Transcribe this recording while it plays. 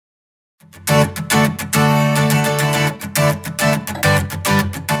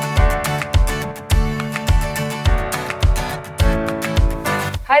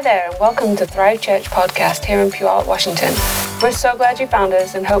Hi there, and welcome to Thrive Church podcast here in Puyallup, Washington. We're so glad you found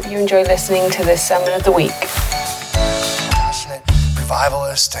us and hope you enjoy listening to this Sermon of the Week. Passionate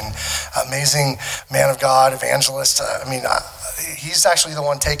revivalist and amazing man of God, evangelist. He's actually the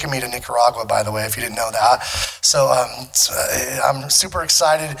one taking me to Nicaragua, by the way, if you didn't know that. So I'm super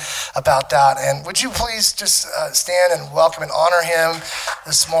excited about that. And would you please just stand and welcome and honor him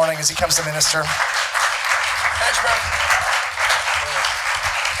this morning as he comes to minister. Thanks, bro.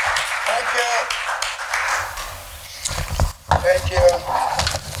 Thank you.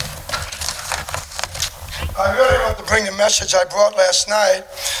 I really want to bring the message I brought last night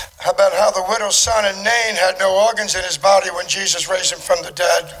about how the widow's son in Nain had no organs in his body when Jesus raised him from the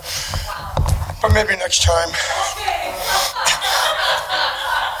dead. But maybe next time.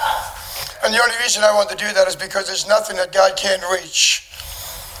 And the only reason I want to do that is because there's nothing that God can't reach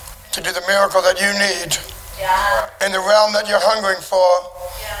to do the miracle that you need in the realm that you're hungering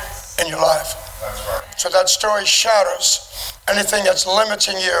for in your life. That's right. So that story shatters anything that's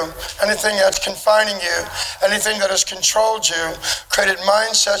limiting you, anything that's confining you, anything that has controlled you, created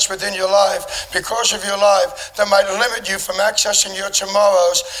mindsets within your life because of your life that might limit you from accessing your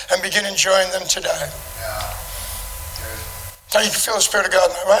tomorrows and begin enjoying them today. Now you can feel the Spirit of God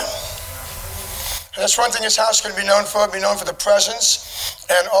in that, right? And that's one thing this house is going to be known for the presence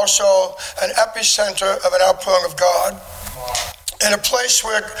and also an epicenter of an outpouring of God. In a place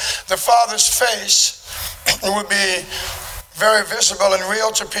where the Father's face would be very visible and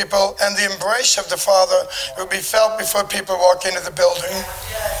real to people, and the embrace of the Father would be felt before people walk into the building.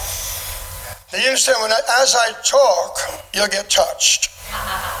 Now you understand, as I talk, you'll get touched.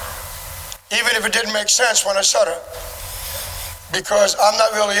 Even if it didn't make sense when I said it. Because I'm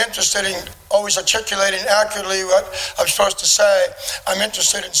not really interested in always articulating accurately what I'm supposed to say. I'm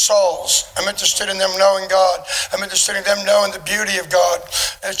interested in souls. I'm interested in them knowing God. I'm interested in them knowing the beauty of God,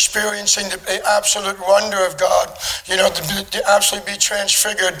 experiencing the absolute wonder of God, to absolutely be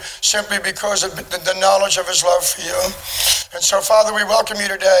transfigured simply because of the knowledge of his love for you. And so, Father, we welcome you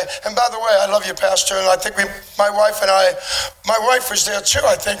today. And by the way, I love you, Pastor, and I think my wife was there too,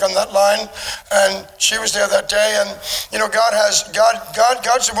 I think, on that line, and she was there that day, and God's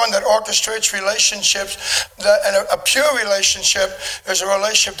the one that orchestrates relationships, and a pure relationship is a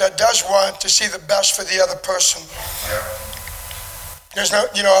relationship that does want to see the best for the other person. There's no,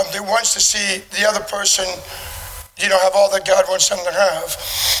 that wants to see the other person, have all that God wants them to have.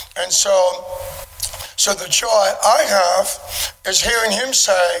 And so the joy I have is hearing him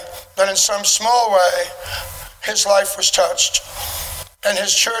say that in some small way, his life was touched. And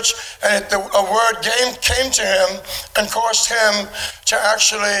his church, and a word came to him and caused him to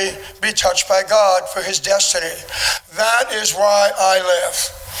actually be touched by God for his destiny. That is why I live.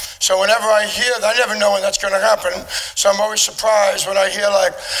 So whenever I hear that, I never know when that's going to happen. So I'm always surprised when I hear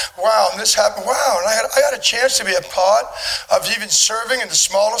wow, and this happened. Wow, and I had a chance to be a part of even serving in the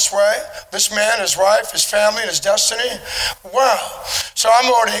smallest way. This man, his wife, his family, and his destiny. Wow. So I'm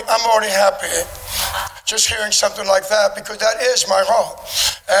already happy just hearing something like that, because that is my heart.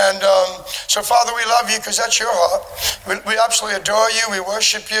 And so Father, we love you because that's your heart. We absolutely adore you. We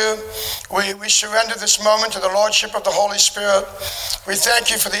worship you. We surrender this moment to the Lordship of the Holy Spirit. We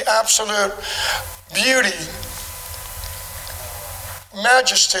thank you for the absolute beauty,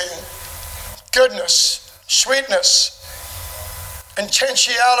 majesty, goodness, sweetness,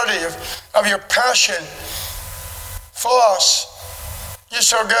 intentionality of your passion for us. You're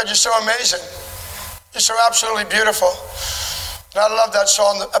so good. You're so amazing. You're so absolutely beautiful. And I love that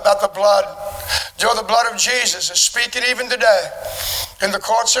song about the blood. The blood of Jesus is speaking even today in the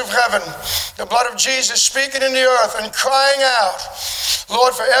courts of heaven. The blood of Jesus speaking in the earth and crying out,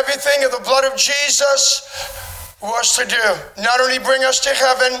 Lord, for everything that the blood of Jesus was to do. Not only bring us to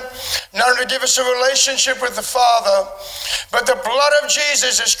heaven, not only give us a relationship with the Father, but the blood of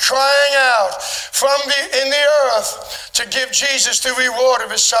Jesus is crying out in the earth to give Jesus the reward of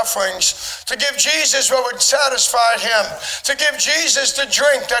his sufferings, to give Jesus what would satisfy him, to give Jesus the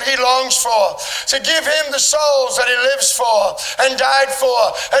drink that he longs for, to give him the souls that he lives for and died for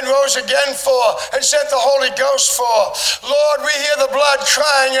and rose again for and sent the Holy Ghost for. Lord, we hear the blood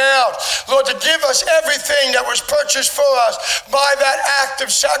crying out, Lord, to give us everything that was purchased for us by that act of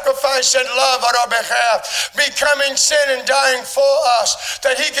sacrifice and love on our behalf, becoming sin and dying for us,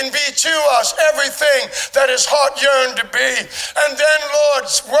 that he can be to us everything that his heart yearned to be. And then, Lord,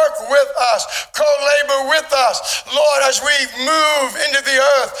 work with us, co-labor with us, Lord, as we move into the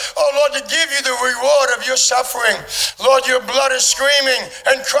earth, oh Lord, to give you the reward of your suffering. Lord, your blood is screaming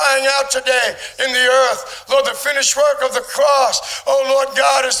and crying out today in the earth. Lord, the finished work of the cross, oh Lord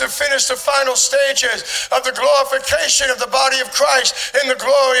God, is to finish the final stages of the glory glorification of the body of Christ in the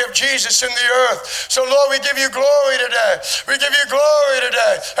glory of Jesus in the earth. So Lord, we give you glory today. We give you glory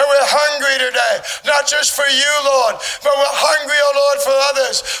today. And we're hungry today, not just for you, Lord, but we're hungry, oh Lord, for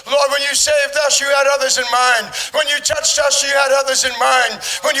others. Lord, when you saved us, you had others in mind. When you touched us, you had others in mind.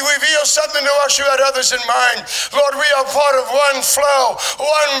 When you revealed something to us, you had others in mind. Lord, we are part of one flow,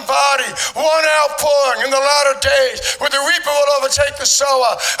 one body, one outpouring in the latter days, where the reaper will overtake the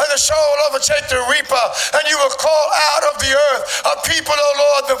sower, and the sower will overtake the reaper, and you will call out of the earth a people, oh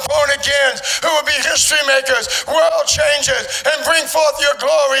Lord, the born agains, who will be history makers, world changers, and bring forth your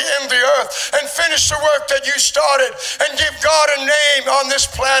glory in the earth, and finish the work that you started, and give God a name on this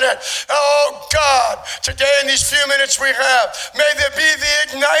planet. Oh God, today in these few minutes we have, may there be the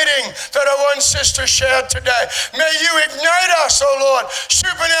igniting that our one sister shared today. May you ignite us, oh Lord,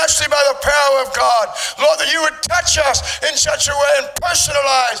 supernaturally by the power of God. Lord, that you would touch us in such a way and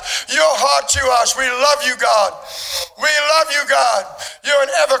personalize your heart to us. We love you, God. We love you, God. You're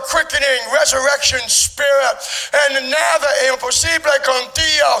an ever-quickening resurrection spirit. And nada es imposible con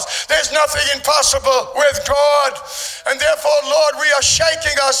Dios. There's nothing impossible with God. And therefore, Lord, we are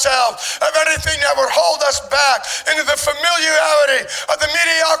shaking ourselves of anything that would hold us back into the familiarity of the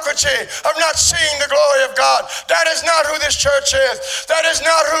mediocrity of not seeing the glory of God. That is not who this church is. That is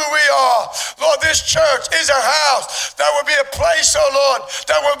not who we are. Lord, this church is a house that will be a place, oh Lord,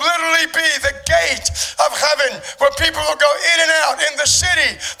 that will literally be the gate of heaven where people will go in and out in the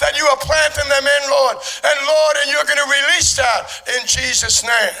city that you are planting them in, Lord. And Lord, and you're going to release that in Jesus'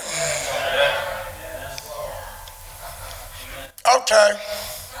 name. Okay.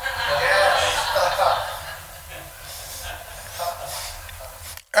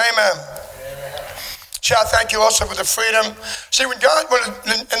 Amen. See, I thank you also for the freedom. See, when God,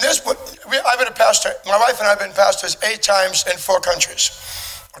 I've been a pastor. My wife and I have been pastors 8 times in 4 countries.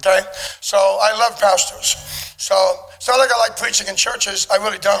 Okay? So I love pastors. So it's not like I like preaching in churches. I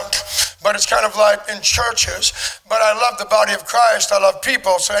really don't. But it's kind of like in churches. But I love the body of Christ. I love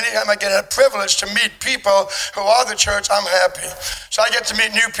people. So anytime I get a privilege to meet people who are the church, I'm happy. So I get to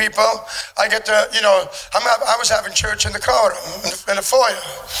meet new people. I get to, I was having church in the corridor, in the foyer.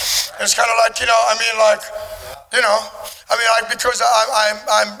 And it's kind of like, because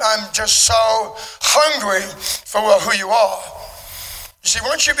I'm just so hungry for who you are. You see,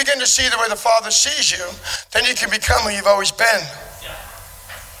 once you begin to see the way the Father sees you, then you can become who you've always been.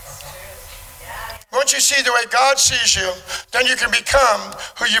 Once you see the way God sees you, then you can become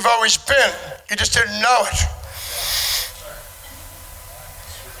who you've always been. You just didn't know it.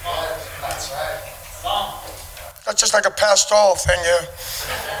 That's right. That's just like a pastoral thing here.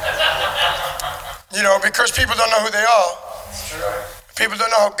 Because people don't know who they are. People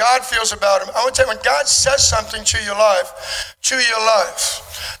don't know how God feels about them. I want to tell you, when God says something to your life,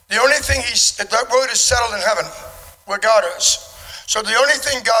 the only thing that word is settled in heaven, where God is. So the only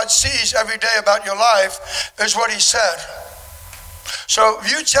thing God sees every day about your life is what he said. So if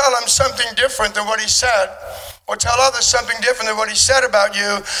you tell him something different than what he said, or tell others something different than what he said about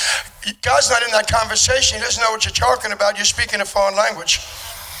you, God's not in that conversation. He doesn't know what you're talking about. You're speaking a foreign language.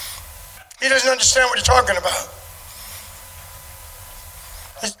 He doesn't understand what you're talking about.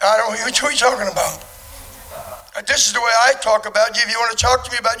 Who are you talking about? This is the way I talk about you. If you want to talk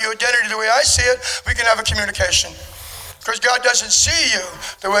to me about your identity the way I see it, we can have a communication. Because God doesn't see you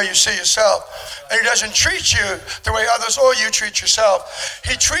the way you see yourself. And he doesn't treat you the way others or you treat yourself.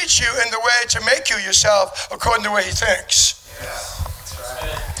 He treats you in the way to make you yourself according to the way he thinks.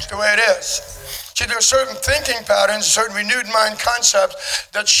 It's the way it is. See, there are certain thinking patterns, certain renewed mind concepts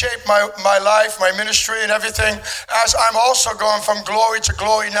that shape my life, my ministry, and everything, as I'm also going from glory to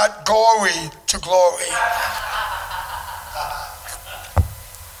glory, not gory to glory.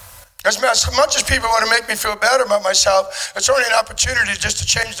 As much as people want to make me feel better about myself, it's only an opportunity just to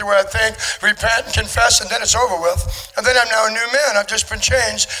change the way I think, repent, and confess, and then it's over with. And then I'm now a new man. I've just been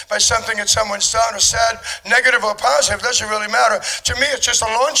changed by something that someone's done or said, negative or positive, doesn't really matter. To me, it's just a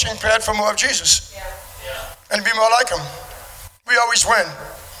launching pad for more of Jesus. And be more like him. We always win.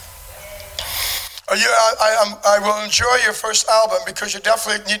 I will enjoy your first album because you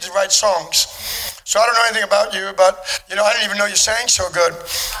definitely need to write songs. So I don't know anything about you, but I didn't even know you sang so good.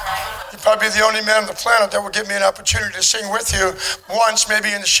 You're probably the only man on the planet that will give me an opportunity to sing with you once,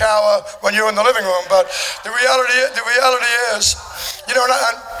 maybe in the shower when you're in the living room. But the reality is,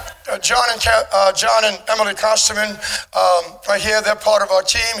 John and Emily Kosterman are here. They're part of our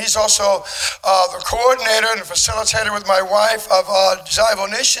team. He's also the coordinator and facilitator with my wife of our Desirable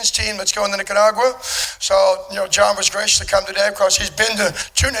Nations team that's going to Nicaragua. So, John was gracious to come today. Of course, he's been to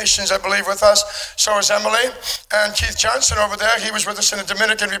 2 nations, I believe, with us. So is Emily. And Keith Johnson over there, he was with us in the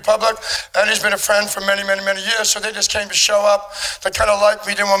Dominican Republic, and he's been a friend for many, many, many years. So they just came to show up. They kind of liked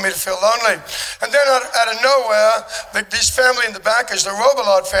me, didn't want me to feel lonely. And then out of nowhere, this family in the back is the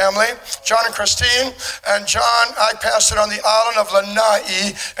Robillard family, John and Christine. And John, I pastored on the island of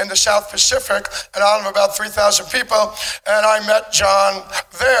Lanai in the South Pacific, an island of about 3,000 people. And I met John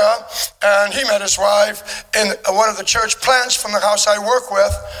there, and he met his wife in one of the church plants from the house I work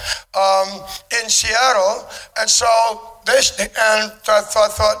with in Seattle. And so I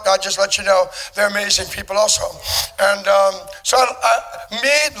thought I'd just let you know they're amazing people also. And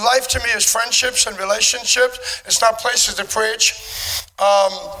life to me is friendships and relationships. It's not places to preach.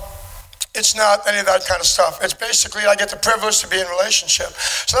 It's not any of that kind of stuff. It's basically I get the privilege to be in relationship.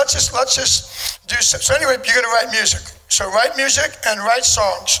 So let's just do some. So anyway, you're going to write music. So write music and write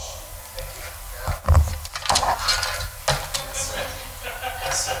songs.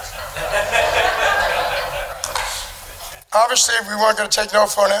 Obviously, we weren't going to take no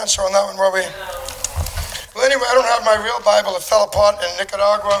for an answer on that one, were we? Well, anyway, I don't have my real Bible. It fell apart in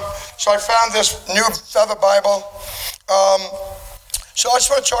Nicaragua. So I found this new other Bible. So I just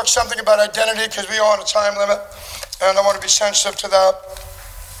want to talk something about identity because we are on a time limit, and I want to be sensitive to that.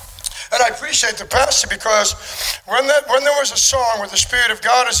 And I appreciate the pastor because when there was a song where the Spirit of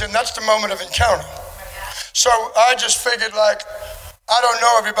God is in, that's the moment of encounter. So I just figured I don't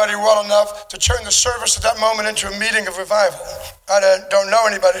know everybody well enough to turn the service at that moment into a meeting of revival. I don't know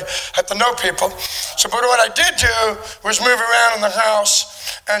anybody. I have to know people. But what I did do was move around in the house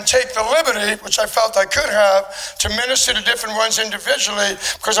and take the liberty, which I felt I could have, to minister to different ones individually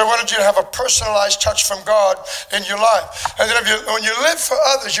because I wanted you to have a personalized touch from God in your life. And then when you live for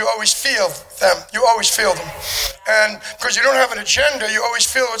others, you always feel them. You always feel them. And because you don't have an agenda, you always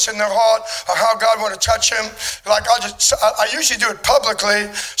feel what's in their heart or how God want to touch them. I usually do it publicly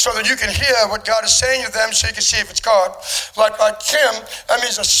so that you can hear what God is saying to them so you can see if it's God. Like Kim, that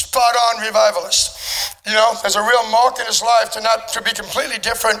means a spot-on revivalist. There's a real mark in his life to be completely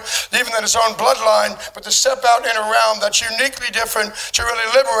different, even than his own bloodline, but to step out in a realm that's uniquely different to really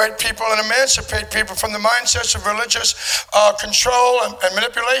liberate people and emancipate people from the mindsets of religious control and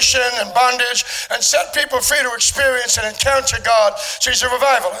manipulation and bondage, and set people free to experience and encounter God. So he's a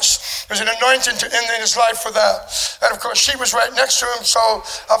revivalist. There's an anointing in his life for that. And of course, she was right next to him, so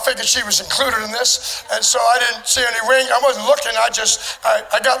I figured she was included in this. And so I didn't see any ring. I wasn't looking.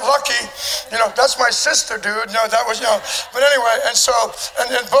 I got lucky. That's my sister, dude. That was, But anyway, and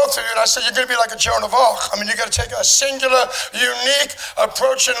both of you, and I said, you're going to be like a Joan of Arc. I mean, you got to take a singular, unique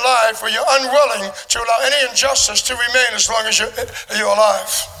approach in life where you're unwilling to allow any injustice to remain as long as you're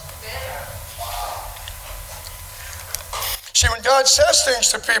alive. See, when God says things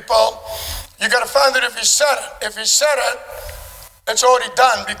to people, you got to find that if he said it, it's already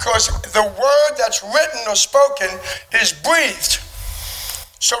done because the word that's written or spoken is breathed.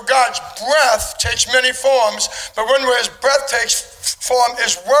 So God's breath takes many forms, but when his breath takes form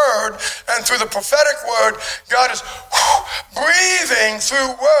is word, and through the prophetic word, God is breathing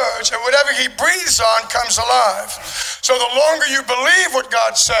through words, and whatever he breathes on comes alive. So the longer you believe what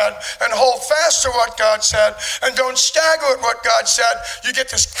God said and hold fast to what God said and don't stagger at what God said, you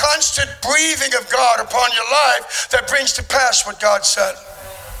get this constant breathing of God upon your life that brings to pass what God said.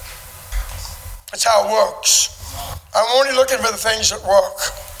 That's how it works. I'm only looking for the things that work.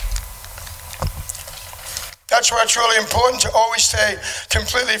 That's why it's really important to always stay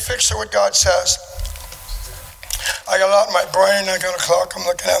completely fixed to what God says. I got a lot in my brain. I got a clock I'm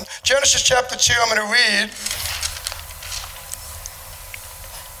looking at. Genesis chapter 2, I'm going to read.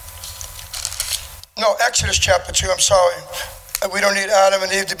 No, Exodus chapter 2, I'm sorry. We don't need Adam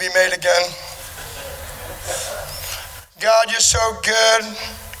and Eve to be made again. God, you're so good.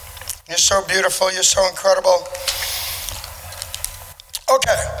 You're so beautiful. You're so incredible.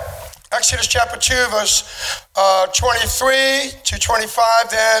 Okay. Exodus chapter 2, verse 23 to 25,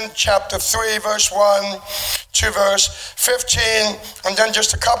 then chapter 3, verse 1 to verse 15, and then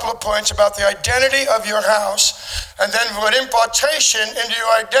just a couple of points about the identity of your house, and then what impartation into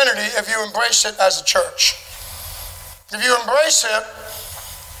your identity if you embrace it as a church. If you embrace it,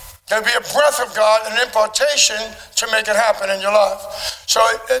 There'll be a breath of God, an impartation to make it happen in your life. So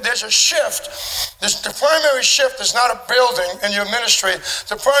there's a shift. The primary shift is not a building in your ministry.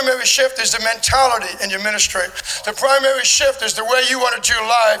 The primary shift is the mentality in your ministry. The primary shift is the way you want to do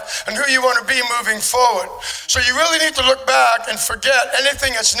life and who you want to be moving forward. So you really need to look back and forget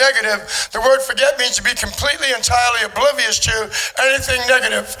anything that's negative. The word forget means to be completely, entirely oblivious to anything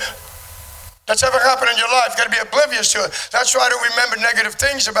negative that's ever happened in your life. You've got to be oblivious to it. That's why I don't remember negative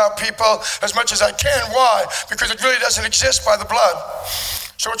things about people as much as I can. Why? Because it really doesn't exist by the blood.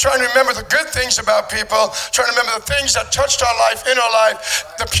 So we're trying to remember the good things about people, trying to remember the things that touched our life, in our life,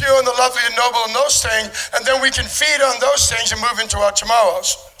 the pure and the lovely and noble and those things, and then we can feed on those things and move into our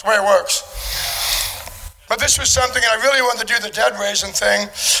tomorrows. That's the way it works. But this was something, I really wanted to do the dead raising thing,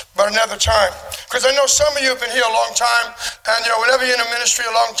 but another time. Because I know some of you have been here a long time, and whenever you're in a ministry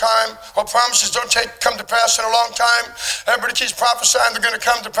a long time, or promises don't come to pass in a long time, everybody keeps prophesying they're going to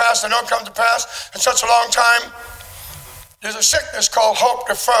come to pass, they don't come to pass in such a long time. There's a sickness called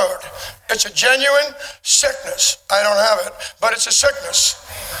hope deferred. It's a genuine sickness. I don't have it, but it's a sickness.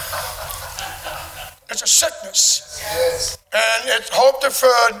 It's a sickness. Yes. And it's hope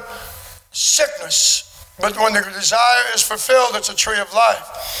deferred sickness. But when the desire is fulfilled, it's a tree of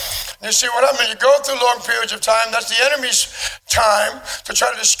life. And you see what happens? You go through long periods of time, that's the enemy's time to try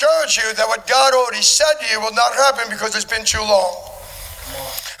to discourage you that what God already said to you will not happen because it's been too long.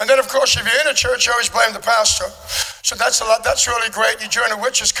 And then, of course, if you're in a church, you always blame the pastor. So that's really great. You join a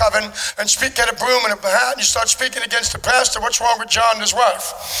witches' coven and get a broom and a hat, and you start speaking against the pastor. What's wrong with John and his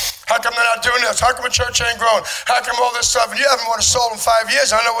wife? How come they're not doing this? How come the church ain't growing? How come all this stuff? And you haven't won a soul in 5 years.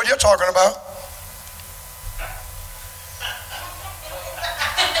 I know what you're talking about.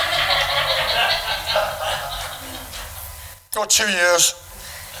 Or 2 years.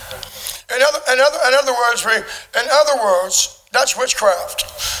 In other words, that's witchcraft.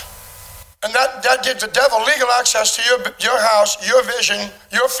 And that gives the devil legal access to your house, your vision,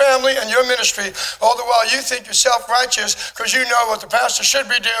 your family, and your ministry. All the while you think you're self-righteous because you know what the pastor should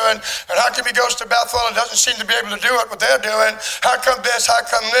be doing. And how come he goes to Bethel and doesn't seem to be able to do what they're doing? How come this? How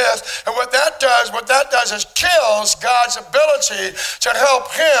come this? And what that does is kills God's ability to help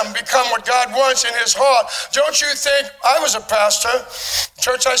him become what God wants in his heart. Don't you think? I was a pastor. The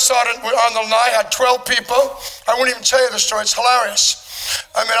church I started on the line had 12 people. I won't even tell you the story. It's hilarious.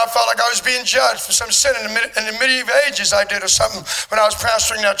 I mean, I felt like I was being judged for some sin in the medieval ages I did or something when I was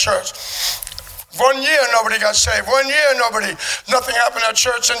pastoring that church. 1 year, nobody got saved. 1 year, nothing happened at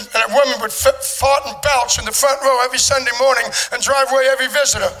church. And a woman would fart and belch in the front row every Sunday morning and drive away every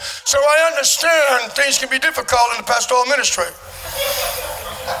visitor. So I understand things can be difficult in the pastoral ministry.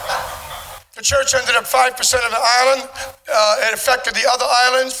 The church ended up 5% of the island. It affected the other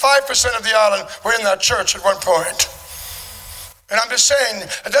islands. 5% of the island were in that church at one point. And I'm just saying,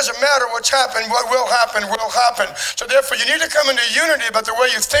 it doesn't matter what's happened, what will happen, will happen. So therefore, you need to come into unity about the way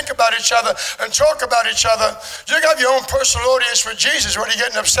you think about each other and talk about each other. You got your own personal audience with Jesus. What are you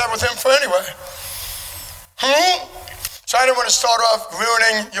getting upset with him for anyway? So I don't want to start off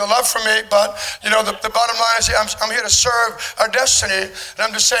ruining your love for me, but the bottom line is I'm here to serve our destiny. And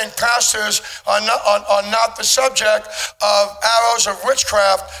I'm just saying pastors are not the subject of arrows of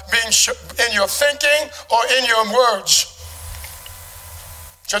witchcraft being in your thinking or in your words.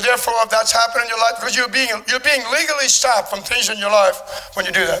 So therefore, if that's happened in your life, because you're being legally stopped from things in your life when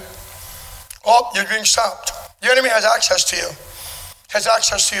you do that. Oh, you're being stopped. The enemy has access to you. Has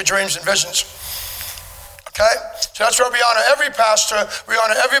access to your dreams and visions. Okay? So that's why we honor every pastor. We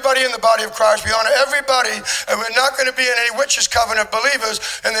honor everybody in the body of Christ. We honor everybody. And we're not going to be in any witches' coven of believers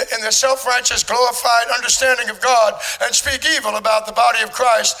in the self-righteous, glorified understanding of God and speak evil about the body of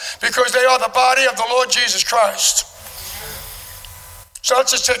Christ because they are the body of the Lord Jesus Christ. So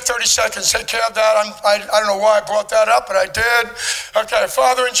let's just take 30 seconds, take care of that. I don't know why I brought that up, but I did. Okay,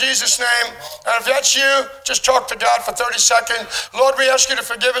 Father, in Jesus' name, and if that's you, just talk to God for 30 seconds. Lord, we ask you to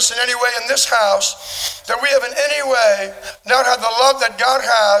forgive us in any way in this house that we have in any way not had the love that God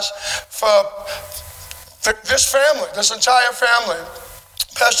has for this family, this entire family,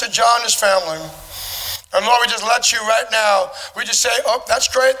 Pastor John and his family. And Lord, we just let you right now. We just say, oh, that's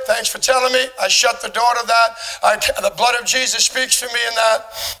great. Thanks for telling me. I shut the door to that. The blood of Jesus speaks for me in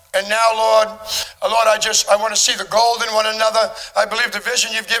that. And now, Lord, I want to see the gold in one another. I believe the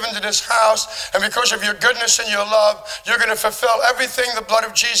vision you've given to this house, and because of your goodness and your love, you're going to fulfill everything the blood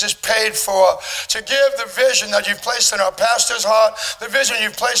of Jesus paid for. To give the vision that you've placed in our pastor's heart, the vision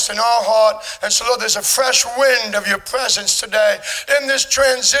you've placed in our heart. And so, Lord, there's a fresh wind of your presence today. In this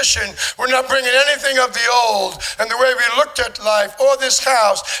transition, we're not bringing anything of the old and the way we looked at life or this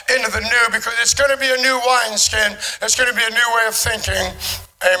house into the new, because it's going to be a new wineskin. It's going to be a new way of thinking.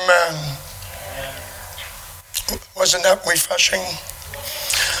 Amen. Wasn't that refreshing?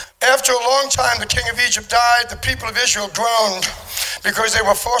 After a long time, the king of Egypt died. The people of Israel groaned because they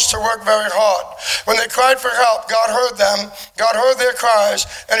were forced to work very hard. When they cried for help, God heard them. God heard their cries,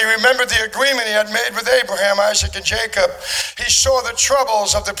 and he remembered the agreement he had made with Abraham, Isaac, and Jacob. He saw the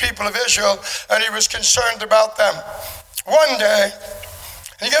troubles of the people of Israel, and he was concerned about them. One day,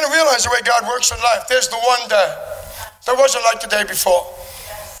 and you got to realize the way God works in life. There's the one day. That wasn't like the day before.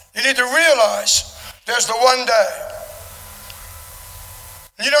 You need to realize there's the one day.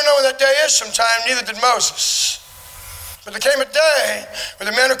 You don't know when that day is sometimes, neither did Moses. But there came a day where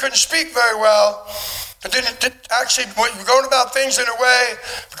the man who couldn't speak very well, that didn't actually going about things in a way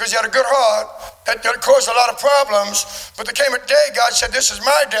because he had a good heart, that caused a lot of problems. But there came a day God said, this is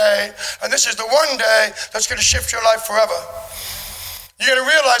my day, and this is the one day that's going to shift your life forever. You got to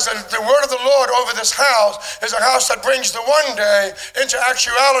realize that the word of the Lord over this house is a house that brings the one day into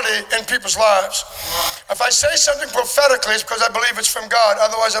actuality in people's lives. If I say something prophetically, it's because I believe it's from God.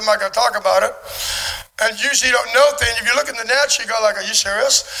 Otherwise, I'm not going to talk about it. And usually you don't know things. If you look in the natural, you go like, are you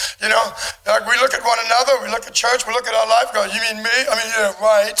serious? You know, like we look at one another, we look at church, we look at our life, go, you mean me? I mean, yeah,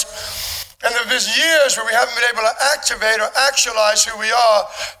 right. And there's years where we haven't been able to activate or actualize who we are.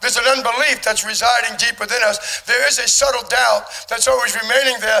 There's an unbelief that's residing deep within us. There is a subtle doubt that's always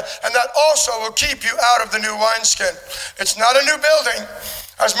remaining there, and that also will keep you out of the new wineskin. It's not a new building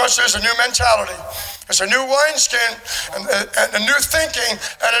as much as a new mentality. It's a new wineskin and a new thinking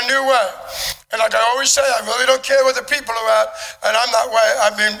and a new way. And like I always say, I really don't care where the people are at, and I'm that way. I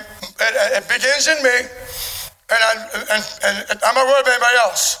mean, it begins in me, and I'm not worried about anybody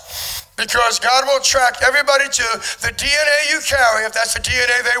else. Because God will attract everybody to the DNA you carry, if that's the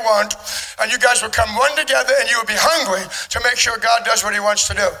DNA they want, and you guys will come one together and you will be hungry to make sure God does what he wants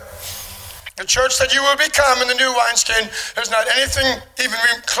to do. The church that you will become in the new wineskin is not anything even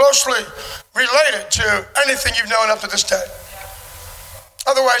closely related to anything you've known up to this day.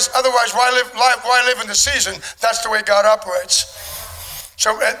 Otherwise, why live in the season? That's the way God operates. So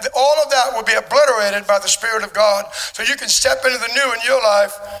all of that will be obliterated by the Spirit of God. So you can step into the new in your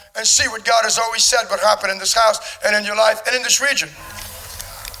life and see what God has always said would happen in this house and in your life and in this region.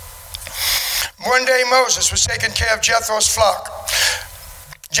 One day Moses was taking care of Jethro's flock.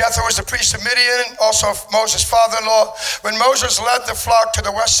 Jethro was the priest of Midian, also Moses' father-in-law. When Moses led the flock to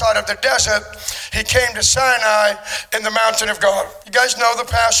the west side of the desert, he came to Sinai in the mountain of God. You guys know the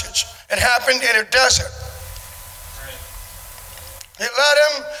passage. It happened in a desert. He led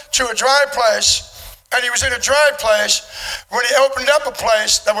him to a dry place, and he was in a dry place when he opened up a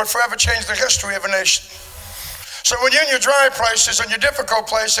place that would forever change the history of a nation. So when you're in your dry places and your difficult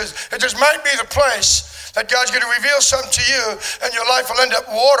places, it just might be the place that God's going to reveal something to you, and your life will end up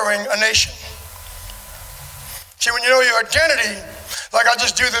watering a nation. See, when you know your identity, like I'll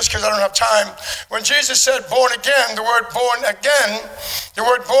just do this because I don't have time. When Jesus said born again, the word born again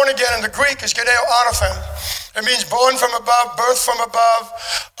in the Greek is geneo anothem. It means born from above, birth from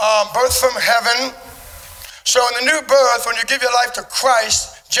heaven. So in the new birth, when you give your life to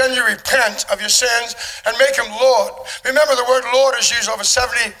Christ, genuinely repent of your sins and make him Lord. Remember, the word Lord is used over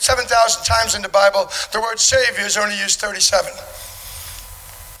 7,000 times in the Bible. The word Savior is only used 37.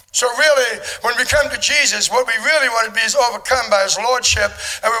 So really, when we come to Jesus, what we really want to be is overcome by his lordship,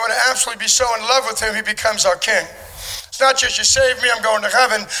 and we want to absolutely be so in love with him, he becomes our king. It's not just you save me, I'm going to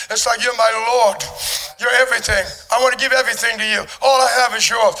heaven. It's like you're my Lord. You're everything. I want to give everything to you. All I have is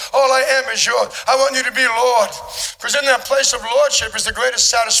yours. All I am is yours. I want you to be Lord. Because in that place of lordship is the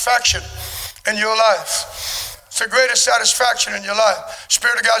greatest satisfaction in your life. It's the greatest satisfaction in your life.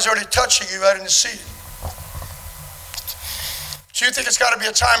 Spirit of God's already touching you right in the seat. So you think it's got to be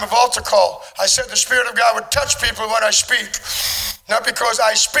a time of altar call. I said the Spirit of God would touch people when I speak. Not because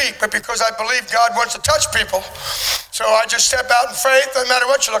I speak, but because I believe God wants to touch people. So I just step out in faith, doesn't matter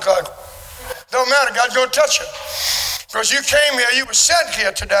what you look like. Don't matter, God's going to touch you. Because you came here, you were sent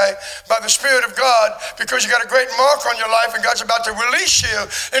here today by the Spirit of God because you got a great mark on your life and God's about to release you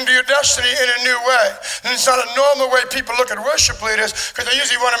into your destiny in a new way. And it's not a normal way people look at worship leaders because they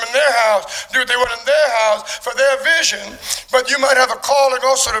usually want them in their house, do what they want in their house for their vision. But you might have a calling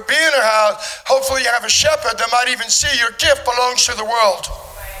also to be in a house. Hopefully you have a shepherd that might even see your gift belongs to the world.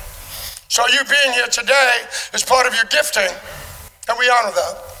 So you being here today is part of your gifting, and we honor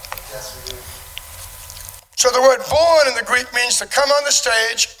that. Yes, we do. So the word born in the Greek means to come on the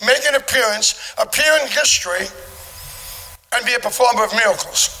stage, make an appearance, appear in history, and be a performer of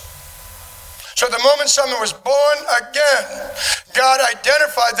miracles. So the moment someone was born again, God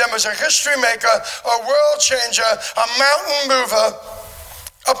identified them as a history maker, a world changer, a mountain mover,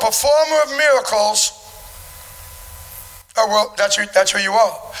 a performer of miracles, Oh, well, that's who you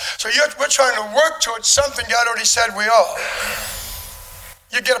are. So we're trying to work towards something God already said we are.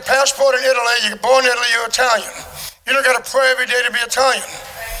 You get a passport in Italy, you're born in Italy, you're Italian. You don't got to pray every day to be Italian.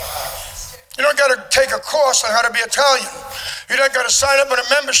 You don't got to take a course on how to be Italian. You don't got to sign up on a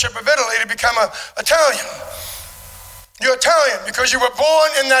membership of Italy to become an Italian. You're Italian because you were born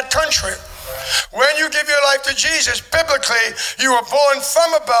in that country. When you give your life to Jesus, biblically, you were born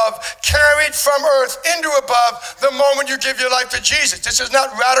from above, carried from earth into above the moment you give your life to Jesus. This is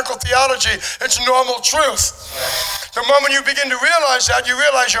not radical theology, it's normal truth. The moment you begin to realize that, you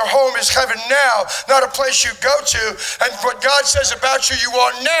realize your home is heaven now, not a place you go to. And what God says about you, you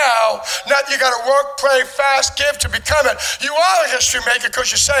are now. Not you got to work, pray, fast, give to become it. You are a history maker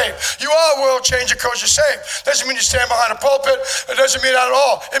because you're saved. You are a world changer because you're saved. Doesn't mean you stand behind a pulpit. It doesn't mean that at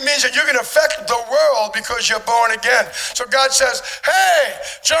all. It means that you're going to affect the world because you're born again. So God says, hey,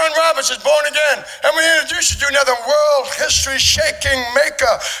 John Roberts is born again. And we introduce you to another world history shaking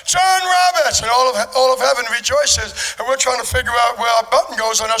maker, John Roberts. And all of heaven rejoices. And we're trying to figure out where our button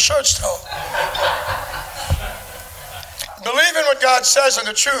goes on our shirt still. Believing what God says and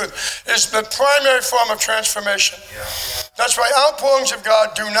the truth is the primary form of transformation. That's why outpourings of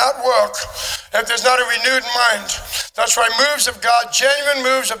God do not work if there's not a renewed mind. That's why moves of God, genuine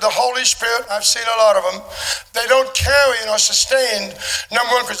moves of the Holy Spirit, I've seen a lot of them, they don't carry and are sustained,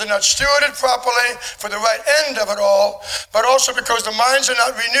 number one, because they're not stewarded properly for the right end of it all, but also because the minds are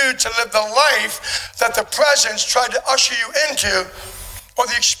not renewed to live the life that the presence tried to usher you into. Or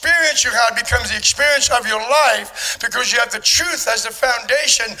the experience you had becomes the experience of your life because you have the truth as the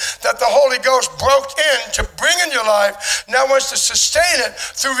foundation that the Holy Ghost broke in to bring in your life, now wants to sustain it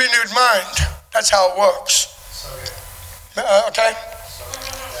through renewed mind. That's how it works. Okay?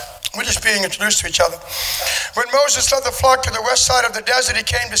 We're just being introduced to each other. When Moses led the flock to the west side of the desert, he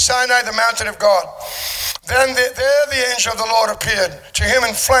came to Sinai, the mountain of God. Then there the angel of the Lord appeared to him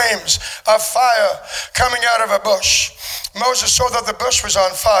in flames of fire coming out of a bush. Moses saw that the bush was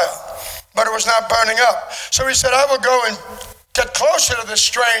on fire, but it was not burning up. So he said, I will go and get closer to this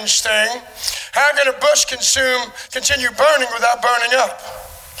strange thing. How can a bush continue burning without burning up?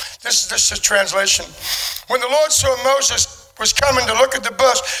 This is translation. When the Lord saw Moses was coming to look at the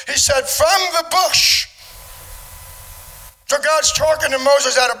bush, he said, from the bush. So God's talking to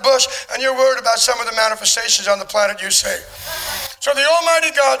Moses out of bush, and you're worried about some of the manifestations on the planet you see. So the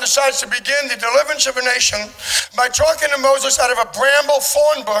Almighty God decides to begin the deliverance of a nation by talking to Moses out of a bramble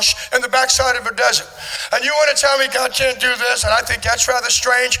thorn bush in the backside of a desert. And you want to tell me God can't do this? And I think that's rather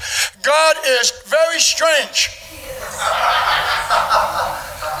strange. God is very strange.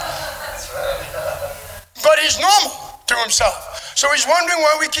 But he's normal to himself. So he's wondering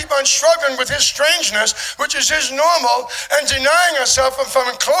why we keep on struggling with his strangeness, which is his normal, and denying ourselves from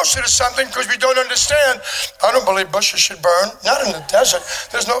coming closer to something because we don't understand. I don't believe bushes should burn, not in the desert.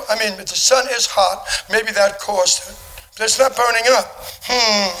 The sun is hot. Maybe that caused it. But it's not burning up.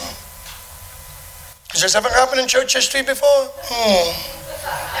 Has this ever happened in church history before?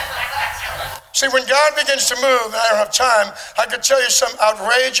 See, when God begins to move, and I don't have time, I could tell you some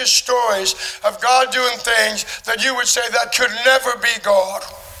outrageous stories of God doing things that you would say that could never be God.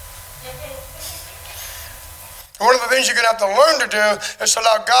 One of the things you're going to have to learn to do is to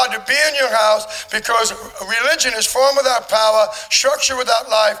allow God to be in your house, because religion is form without power, structure without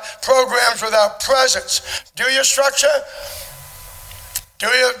life, programs without presence. Do your structure, do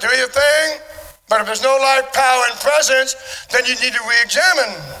your thing, but if there's no life, power, and presence, then you need to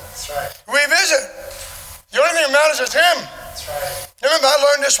re-examine. That's right. Revisit. The only thing that matters is him. That's right. Remember, I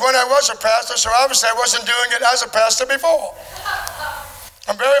learned this when I was a pastor, so obviously I wasn't doing it as a pastor before.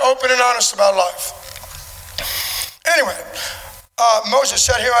 I'm very open and honest about life. Anyway, Moses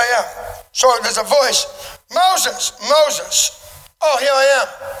said, here I am. So there's a voice, Moses, Moses. Oh, here I am.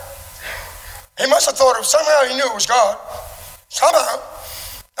 He must have thought somehow he knew it was God. Somehow.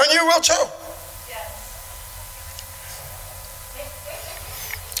 And you will too.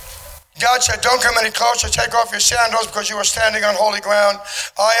 God said, don't come any closer, take off your sandals because you are standing on holy ground.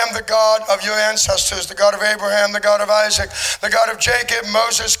 I am the God of your ancestors, the God of Abraham, the God of Isaac, the God of Jacob.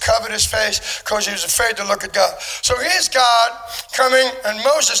 Moses covered his face because he was afraid to look at God. So here's God coming, and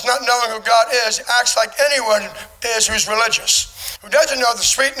Moses, not knowing who God is, acts like anyone is who's religious, who doesn't know the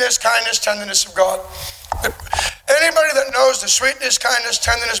sweetness, kindness, tenderness of God. Anybody that knows the sweetness, kindness,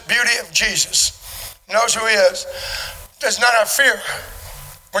 tenderness, beauty of Jesus knows who he is, does not have fear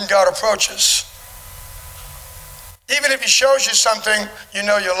when God approaches. Even if he shows you something, you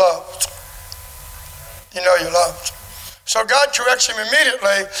know you're loved. You know you're loved. So God corrects him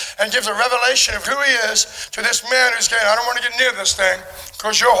immediately and gives a revelation of who he is to this man who's saying, I don't want to get near this thing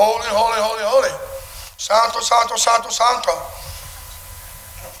because you're holy, holy, holy, holy. Santo, santo, santo, santo.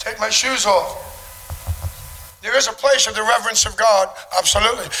 Take my shoes off. There is a place of the reverence of God,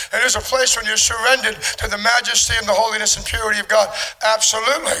 absolutely. There is a place when you're surrendered to the majesty and the holiness and purity of God,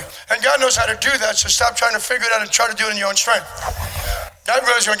 absolutely. And God knows how to do that, so stop trying to figure it out and try to do it in your own strength. That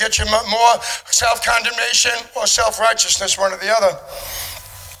really is going to get you more self-condemnation or self-righteousness, one or the other.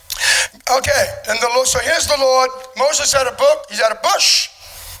 Okay, and the Lord. So here's the Lord. Moses had a book. He's at a bush.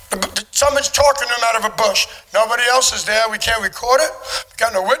 Someone's talking to him out of a bush. Nobody else is there. We can't record it. We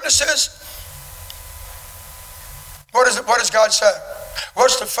got no witnesses. What does God say?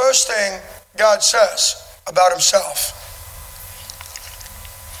 What's the first thing God says about himself?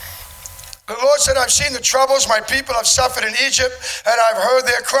 The Lord said, I've seen the troubles my people have suffered in Egypt, and I've heard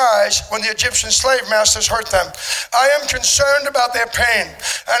their cries when the Egyptian slave masters hurt them. I am concerned about their pain,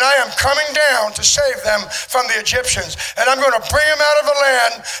 and I am coming down to save them from the Egyptians. And I'm going to bring them out of the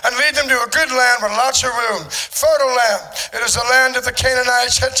land and lead them to a good land with lots of room, fertile land. It is the land of the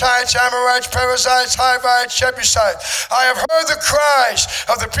Canaanites, Hittites, Amorites, Perizzites, Hivites, Jebusites. I have heard the cries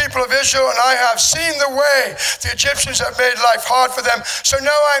of the people of Israel, and I have seen the way the Egyptians have made life hard for them. So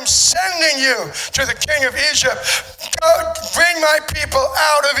now I'm sending you to the king of Egypt. Go bring my people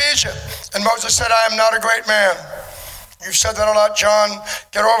out of Egypt. And Moses said, I am not a great man. You've said that a lot, John.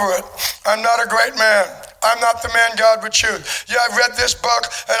 Get over it. I'm not a great man. I'm not the man God would choose. Yeah, I've read this book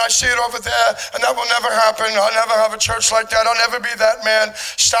and I see it over there, and that will never happen. I'll never have a church like that. I'll never be that man.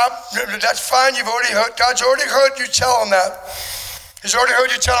 Stop. That's fine. You've already heard. God's already heard you tell him that. He's already heard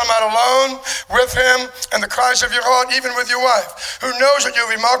you tell him out alone with him and the cries of your heart, even with your wife, who knows that you're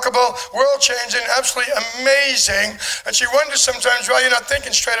remarkable, world-changing, absolutely amazing, and she wonders sometimes why you're not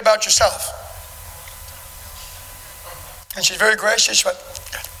thinking straight about yourself. And she's very gracious. She went,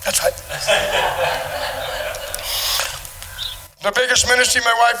 that's right. The biggest ministry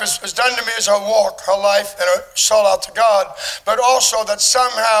my wife has done to me is her walk, her life, and her soul out to God. But also that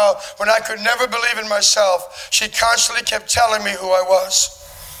somehow, when I could never believe in myself, she constantly kept telling me who I was.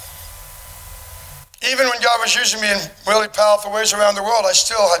 Even when God was using me in really powerful ways around the world, I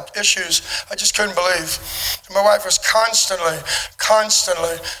still had issues I just couldn't believe. And my wife was constantly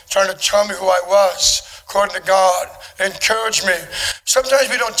trying to tell me who I was, according to God, encourage me. Sometimes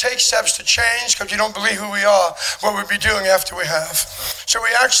we don't take steps to change because we don't believe who we are, what we'll be doing after we have. So we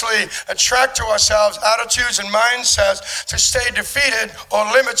actually attract to ourselves attitudes and mindsets to stay defeated or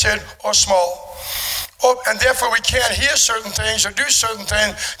limited or small. And therefore we can't hear certain things or do certain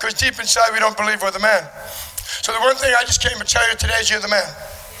things because deep inside we don't believe we're the man. So the one thing I just came to tell you today is you're the man.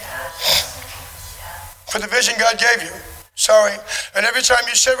 For the vision God gave you. Sorry. And every time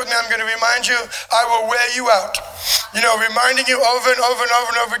you sit with me, I'm going to remind you, I will wear you out. You know, reminding you over and over and over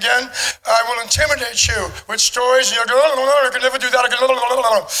and over again. I will intimidate you with stories, and you'll go, I can never do that.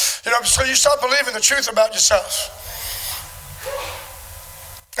 You know, so you start believing the truth about yourself.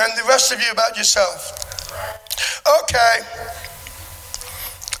 And the rest of you about yourself. Okay.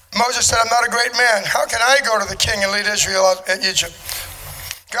 Moses said, I'm not a great man. How can I go to the king and lead Israel out of Egypt?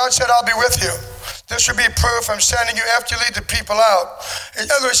 God said, I'll be with you. This should be proof I'm sending you after you lead the people out. In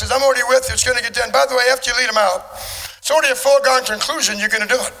other words, he says, I'm already with you. It's going to get done. By the way, after you lead them out, it's already a foregone conclusion you're going to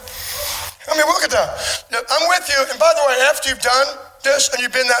do it. I mean, look at that. I'm with you. And by the way, after you've done this and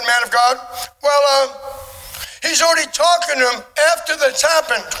you've been that man of God, well, he's already talking to him after that's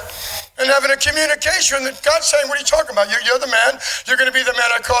happened and having a communication. And God's saying, what are you talking about? You're the man. You're going to be the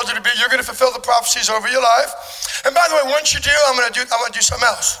man I called you to be. You're going to fulfill the prophecies over your life. And by the way, once you do, I want to do something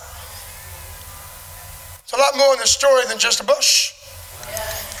else. It's a lot more in the story than just a bush.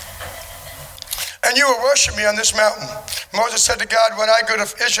 And you will worship me on this mountain. Moses said to God, when I go to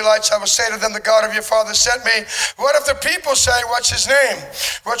Israelites, I will say to them, the God of your father sent me. What if the people say, what's his name?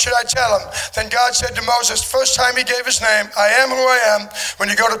 What should I tell them? Then God said to Moses, first time he gave his name, I am who I am. When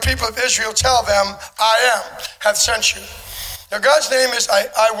you go to the people of Israel, tell them, I am, hath sent you. Now God's name is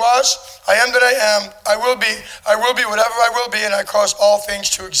I was, I am that I am, I will be whatever I will be, and I cause all things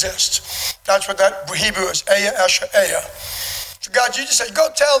to exist. That's what that Hebrew is, Eya, Esha, Eya. So God, you just said, go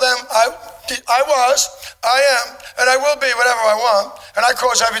tell them, I was, I am, and I will be whatever I want, and I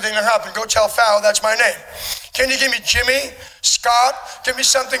cause everything to happen. Go tell Pharaoh that's my name. Can you give me Jimmy, Scott? Give me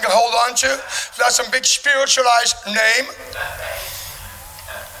something to hold on to. That's some big spiritualized name.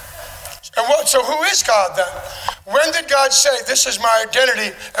 And so who is God then? When did God say, this is my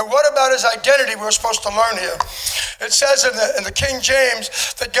identity? And what about his identity we're supposed to learn here? It says in the King James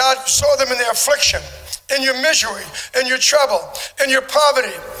that God saw them in their affliction, in your misery, in your trouble, in your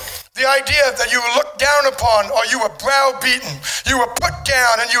poverty. The idea that you were looked down upon, or you were browbeaten, you were put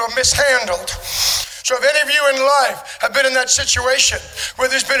down, and you were mishandled. So if any of you in life have been in that situation where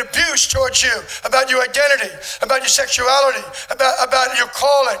there's been abuse towards you, about your identity, about your sexuality, about your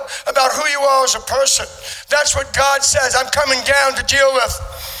calling, about who you are as a person, that's what God says I'm coming down to deal with.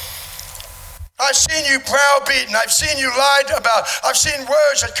 I've seen you browbeaten. I've seen you lied about. I've seen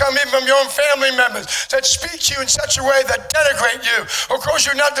words that come in from your own family members that speak to you in such a way that denigrate you or cause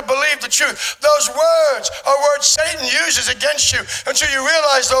you not to believe the truth. Those words are words Satan uses against you until you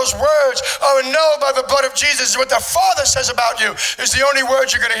realize those words are annulled by the blood of Jesus. What the Father says about you is the only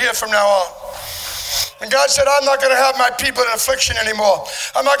words you're going to hear from now on. And God said, I'm not going to have my people in affliction anymore.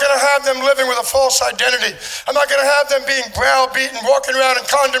 I'm not going to have them living with a false identity. I'm not going to have them being browbeaten, walking around in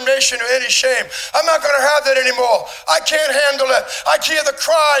condemnation or any shame. I'm not going to have that anymore. I can't handle it. I hear the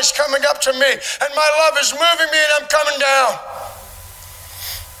cries coming up to me, and my love is moving me, and I'm coming down.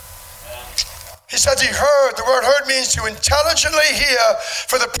 He said he heard. The word heard means to intelligently hear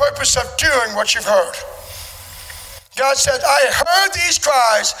for the purpose of doing what you've heard. God said, I heard these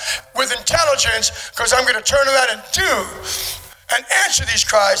cries with intelligence because I'm going to turn around and do and answer these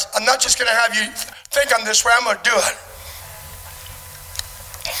cries. I'm not just going to have you think I'm this way. I'm going to do it.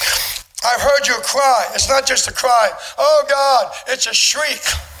 I've heard your cry. It's not just a cry. Oh, God, it's a shriek.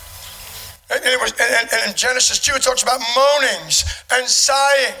 And in Genesis 2, it talks about moanings and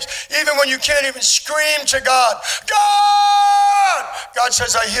sighings. Even when you can't even scream to God, God! God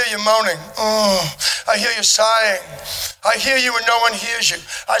says, I hear you moaning. I hear you sighing. I hear you when no one hears you.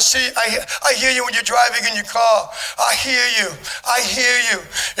 I hear you when you're driving in your car. I hear you. I hear you.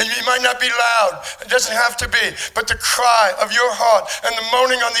 And it might not be loud. It doesn't have to be. But the cry of your heart and the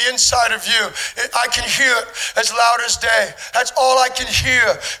moaning on the inside of you, I can hear it as loud as day. That's all I can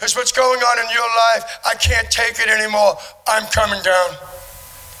hear is what's going on in your life. I can't take it anymore. I'm coming down.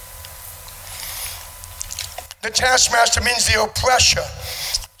 The taskmaster means the oppressor.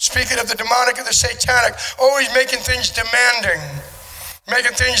 Speaking of the demonic and the satanic, always making things demanding,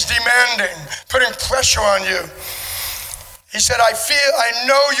 putting pressure on you. He said, I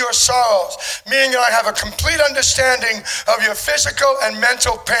know your sorrows, meaning that I have a complete understanding of your physical and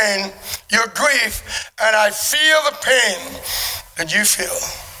mental pain, your grief, and I feel the pain that you feel.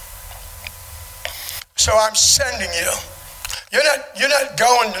 So I'm sending you. You're not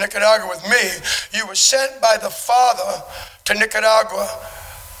going to Nicaragua with me. You were sent by the Father to Nicaragua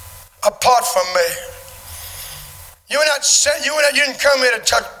apart from me. You didn't come here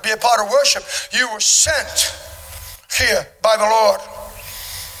to be a part of worship. You were sent here by the Lord.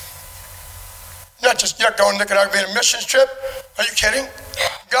 You're not going to Nicaragua being a missions trip. Are you kidding?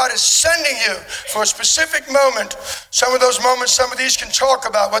 God is sending you for a specific moment. Some of those moments, some of these can talk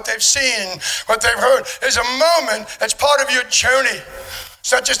about what they've seen, what they've heard. Is a moment that's part of your journey.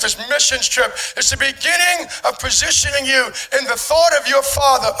 It's not just this missions trip. It's the beginning of positioning you in the thought of your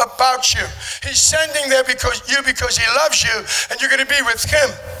Father about you. He's sending there because he loves you, and you're going to be with him.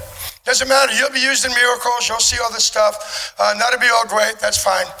 Doesn't matter. You'll be used in miracles. You'll see all this stuff. That'll be all great. That's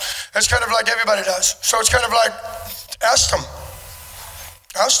fine. It's kind of like everybody does. So it's kind of like, ask them.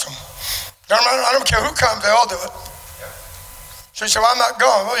 Ask them. I don't care who comes. They all do it. So you say, well, I'm not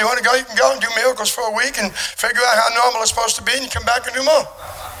going. Well, you want to go? You can go and do miracles for a week and figure out how normal it's supposed to be, and you come back and do more.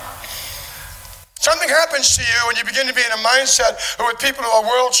 Something happens to you when you begin to be in a mindset with people who are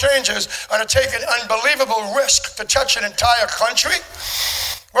world changers and are taking unbelievable risk to touch an entire country.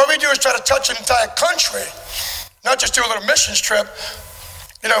 What we do is try to touch an entire country, not just do a little missions trip.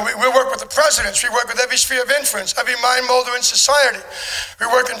 You know, we work with the presidents. We work with every sphere of influence, every mind molder in society. We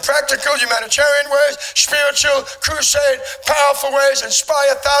work in practical, humanitarian ways, spiritual, crusade, powerful ways,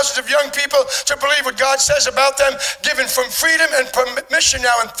 inspire thousands of young people to believe what God says about them, given from freedom and permission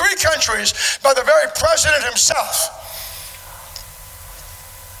now in 3 countries by the very president himself.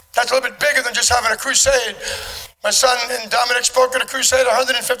 That's a little bit bigger than just having a crusade. My son and Dominic spoke at a crusade,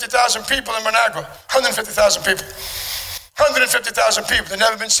 150,000 people in Managua, 150,000 people. 150,000 people that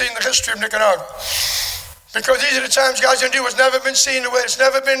never been seen in the history of Nicaragua. Because these are the times God's going to do what's never been seen, the way it's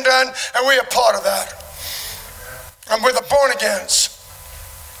never been done, and we are part of that. And we're the born agains.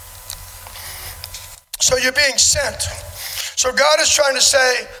 So you're being sent. So God is trying to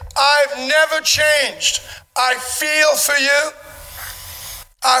say, I've never changed. I feel for you.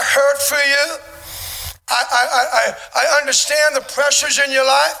 I hurt for you. I understand the pressures in your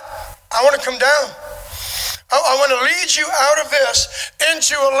life. I want to come down. I want to lead you out of this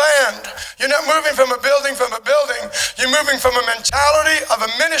into a land. You're not moving from a building. You're moving from a mentality of a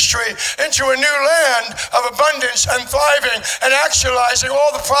ministry into a new land of abundance and thriving and actualizing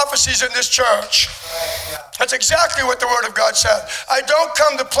all the prophecies in this church. That's exactly what the Word of God said. I don't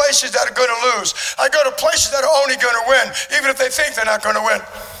come to places that are going to lose. I go to places that are only going to win, even if they think they're not going to win.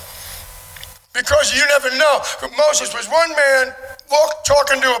 Because you never know. Moses was one man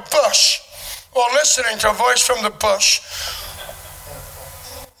talking to a bush or listening to a voice from the bush.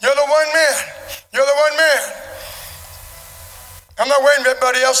 You're the one man. You're the one man. I'm not waiting for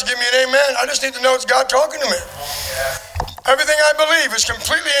everybody else to give me an amen. I just need to know it's God talking to me. Everything I believe is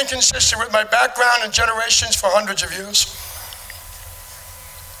completely inconsistent with my background and generations for hundreds of years.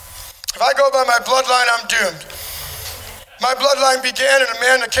 If I go by my bloodline, I'm doomed. My bloodline began in a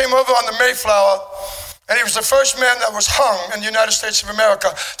man that came over on the Mayflower, and he was the first man that was hung in the United States of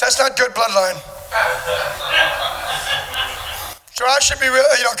America. That's not good bloodline. So I should be,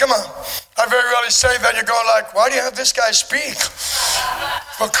 come on. I very rarely say that. You're going like, why do you have this guy speak?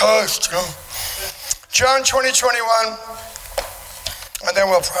 Because, John 20:21, and then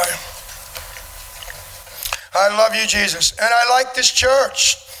we'll pray. I love you, Jesus. And I like this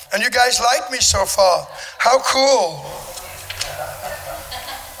church. And you guys like me so far. How cool.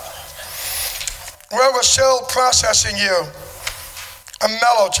 Well, we're still processing you. I'm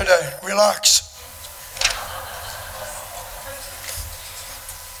mellow today. Relax.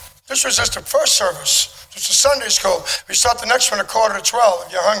 This was just the first service. It's a Sunday school. We start the next one at 11:45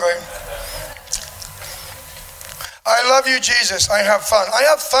 if you're hungry. I love you, Jesus. I have fun. I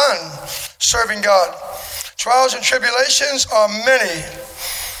have fun serving God. Trials and tribulations are many.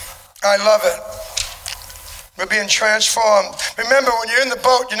 I love it. We're being transformed. Remember, when you're in the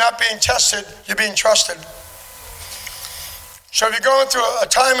boat, you're not being tested, you're being trusted. So if you're going through a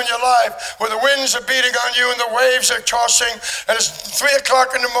time in your life where the winds are beating on you and the waves are tossing and it's 3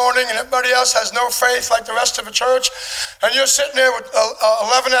 o'clock in the morning and everybody else has no faith like the rest of the church, and you're sitting there with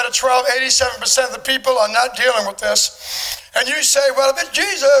 11 out of 12, 87% of the people are not dealing with this, and you say, well, if it's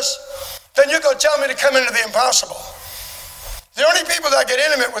Jesus, then you're going to tell me to come into the impossible. The only people that get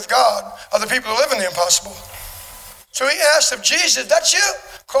intimate with God are the people who live in the impossible. So he asked if Jesus, that's you?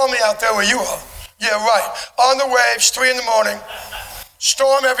 Call me out there where you are. Yeah, right. On the waves, 3 in the morning,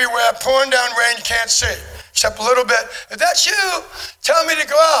 storm everywhere, pouring down rain, you can't see, except a little bit. If that's you, tell me to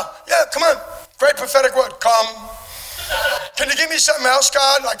go out. Yeah, come on. Great prophetic word. Come. Can you give me something else,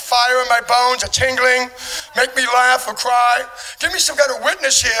 God? Like fire in my bones, a tingling, make me laugh or cry. Give me some kind of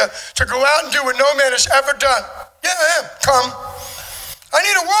witness here to go out and do what no man has ever done. Yeah, I am. Come. I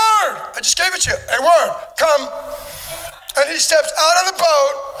need a word. I just gave it to you. A word. Come. And he steps out of the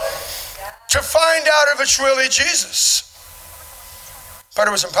boat to find out if it's really Jesus. But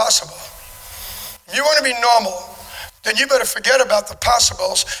it was impossible. If you want to be normal, then you better forget about the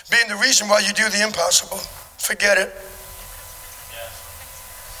possibles being the reason why you do the impossible. Forget it.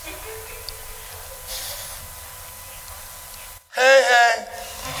 Hey, hey.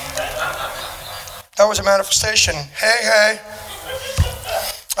 That was a manifestation. Hey, hey.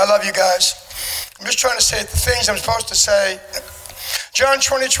 I love you guys. I'm just trying to say the things I'm supposed to say. John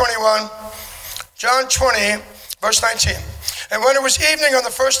 20:21. John 20, verse 19. And when it was evening on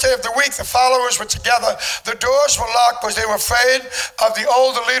the first day of the week, the followers were together. The doors were locked because they were afraid of the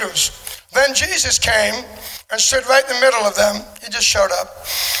older leaders. Then Jesus came and stood right in the middle of them. He just showed up.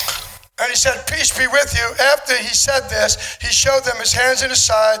 And he said, peace be with you. After he said this, he showed them his hands and his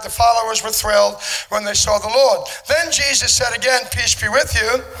side. The followers were thrilled when they saw the Lord. Then Jesus said again, peace be with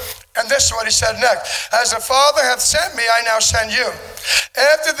you. And this is what he said next. As the Father hath sent me, I now send you.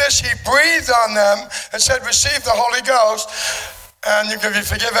 After this, he breathed on them and said, receive the Holy Ghost. And if you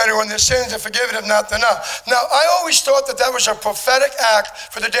forgive anyone their sins, they're forgiven. If not, they're not. Now, I always thought that that was a prophetic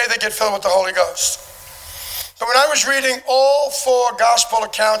act for the day they get filled with the Holy Ghost. But when I was reading all 4 gospel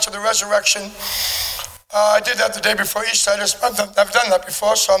accounts of the resurrection, I did that the day before Easter. I've done that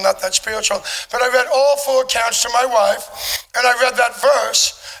before, so I'm not that spiritual. But I read all 4 accounts to my wife, and I read that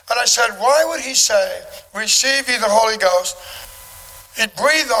verse, and I said, why would he say, receive ye the Holy Ghost? He'd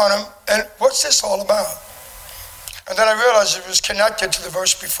breathe on him, and what's this all about? And then I realized it was connected to the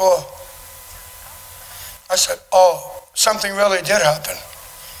verse before. I said, oh, something really did happen.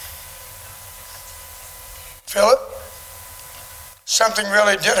 Feel it? Something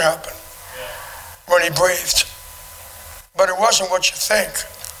really did happen when he breathed. But it wasn't what you think.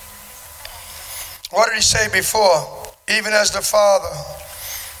 What did he say before? Even as the Father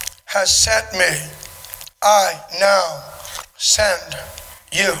has sent me, I now send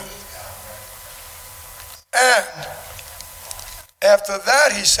you. And after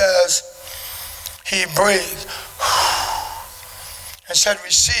that, he says, he breathed and said,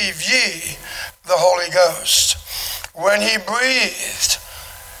 receive ye the Holy Ghost. When he breathed,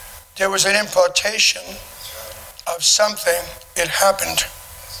 there was an impartation of something. It happened.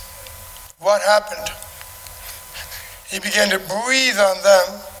 What happened? He began to breathe on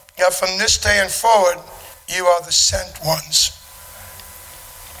them. Now from this day and forward, you are the sent ones.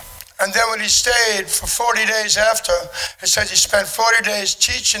 And then when he stayed for 40 days after, it says he spent 40 days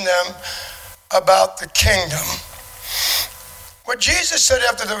teaching them about the kingdom. What Jesus said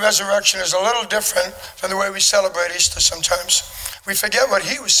after the resurrection is a little different than the way we celebrate Easter sometimes. We forget what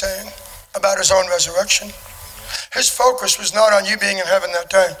he was saying about his own resurrection. His focus was not on you being in heaven that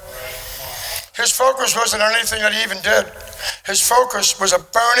day. His focus wasn't on anything that he even did. His focus was a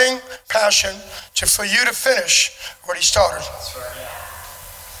burning passion for you to finish what he started.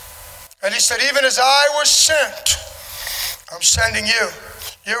 And he said, even as I was sent, I'm sending you.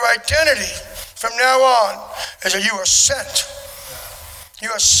 Your identity from now on is that you are sent. You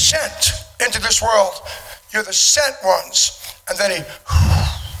are sent into this world. You're the sent ones. And then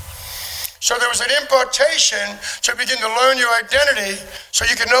so there was an impartation to begin to learn your identity so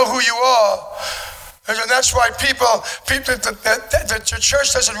you can know who you are. And that's why the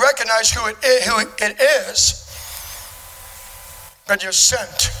church doesn't recognize who it is. But you're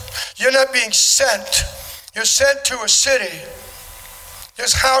sent. You're not being sent. You're sent to a city.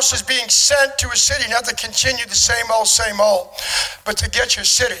 This house is being sent to a city, not to continue the same old, but to get your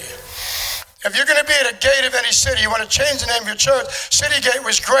city. If you're going to be at a gate of any city, you want to change the name of your church. City Gate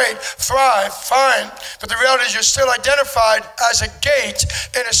was great, Thrive, fine. But the reality is you're still identified as a gate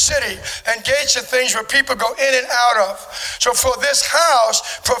in a city. And gates are things where people go in and out of. So for this house,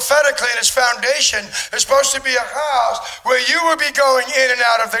 prophetically in its foundation, is supposed to be a house where you will be going in and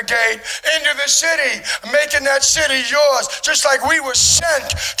out of the gate into the city, making that city yours. Just like we were sent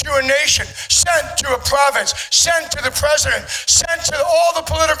to a nation, sent to a province, sent to the president, sent to all the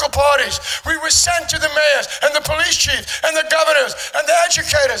political parties. We were sent to the mayors and the police chiefs and the governors and the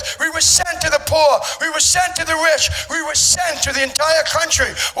educators. We were sent to the poor. We were sent to the rich. We were sent to the entire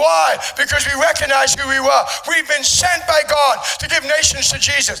country. Why? Because we recognize who we were. We've been sent by God to give nations to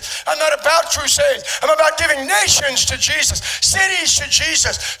Jesus. I'm not about crusades. I'm about giving nations to Jesus, cities to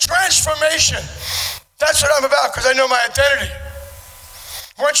Jesus, transformation. That's what I'm about because I know my identity.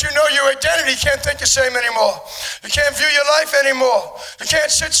 Once you know your identity, you can't think the same anymore. You can't view your life anymore. You can't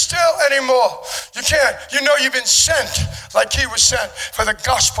sit still anymore. You can't. You know you've been sent like he was sent for the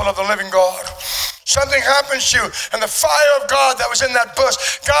gospel of the living God. Something happens to you, and the fire of God that was in that bush,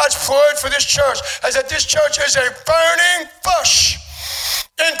 God's word for this church is that this church is a burning bush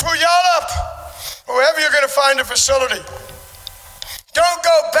in Puyallup, wherever you're going to find a facility. Don't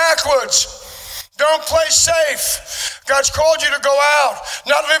go backwards. Don't play safe. God's called you to go out,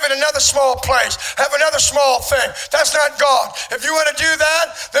 not live in another small place, have another small thing. That's not God. If you want to do that,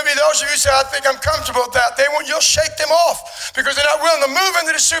 there'll be those of you who say, I think I'm comfortable with that. You'll shake them off because they're not willing to move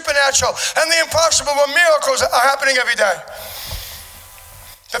into the supernatural and the impossible where miracles are happening every day.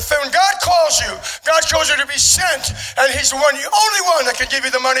 When God calls you to be sent, and he's the only one that can give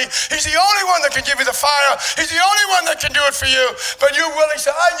you the money. He's the only one that can give you the fire. He's the only one that can do it for you. But you're willing to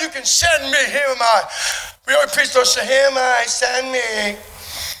say, you can send me. Here am I. We always preach those, say, here am I, send me.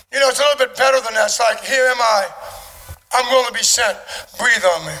 You know, it's a little bit better than that. It's like, here am I. I'm willing to be sent. Breathe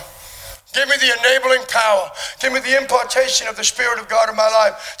on me. Give me the enabling power. Give me the impartation of the Spirit of God in my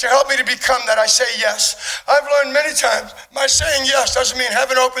life to help me to become that I say yes. I've learned many times, my saying yes doesn't mean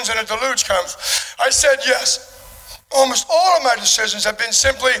heaven opens and a deluge comes. I said yes. Almost all of my decisions have been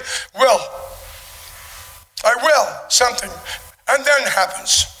simply will. I will something, and then it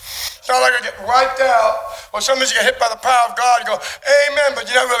happens. It's not like I get wiped out, or somebody's get hit by the power of God, you go, amen,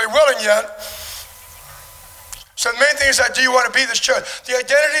 but you're not really willing yet. So the main thing is that, do you want to be this church? The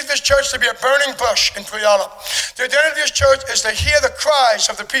identity of this church is to be a burning bush in Puyallup. The identity of this church is to hear the cries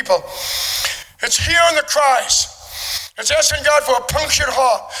of the people. It's hearing the cries. It's asking God for a punctured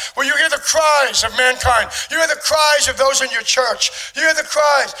heart where you hear the cries of mankind. You hear the cries of those in your church. You hear the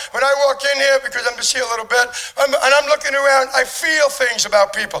cries. When I walk in here, because I'm just here a little bit, and I'm looking around, I feel things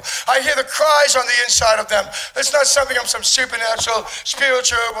about people. I hear the cries on the inside of them. It's not something I'm some supernatural,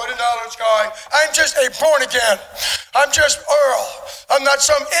 spiritual, what a knowledge guy. I'm just a born again. I'm just Earl. I'm not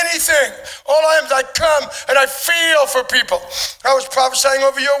some anything. All I am is I come and I feel for people. I was prophesying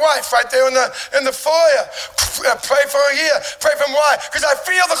over your wife right there in the foyer. Pray for her here. Pray for them. Why? Because I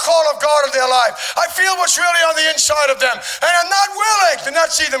feel the call of God in their life. I feel what's really on the inside of them. And I'm not willing to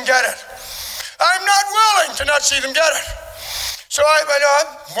not see them get it. I'm not willing to not see them get it. So I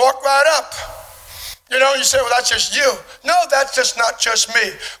walk right up. You know, you say, well, that's just you. No, that's just not just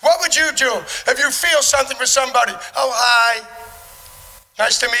me. What would you do if you feel something for somebody? Oh, hi.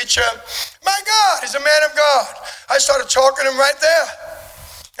 Nice to meet you. My God, he's a man of God. I started talking to him right there.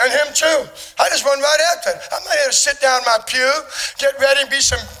 And him too. I just went right after it. I'm not here to sit down in my pew, get ready, be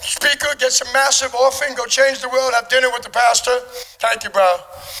some speaker, get some massive offering, go change the world, have dinner with the pastor. Thank you, bro.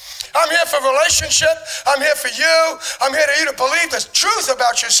 I'm here for relationship. I'm here for you. I'm here for you to believe the truth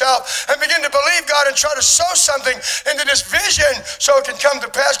about yourself and begin to believe God and try to sow something into this vision so it can come to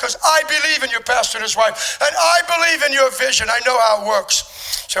pass, because I believe in your pastor and his wife, and I believe in your vision. I know how it works.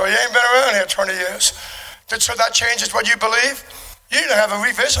 So he ain't been around here 20 years. So that changes what you believe? You need to have a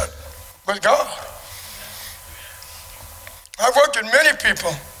revisit with God. I've worked with many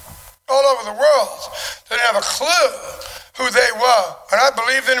people all over the world that didn't have a clue who they were. And I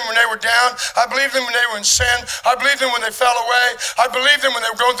believed in them when they were down. I believed in them when they were in sin. I believed in them when they fell away. I believed in them when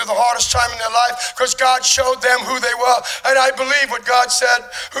they were going through the hardest time in their life, because God showed them who they were. And I believe what God said,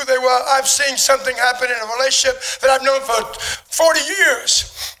 who they were. I've seen something happen in a relationship that I've known for 40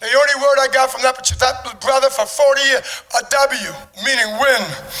 years. The only word I got from that brother for 40 years, a W, meaning win.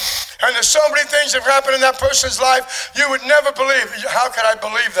 And there's so many things that have happened in that person's life you would never believe. How could I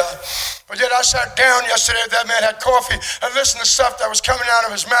believe that? But yet I sat down yesterday, that man had coffee, and listened to stuff that was coming out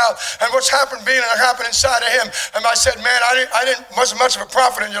of his mouth and what's happened inside of him. And I said, man, I wasn't much of a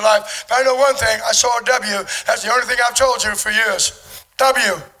prophet in your life, but I know one thing. I saw a W. That's the only thing I've told you for years.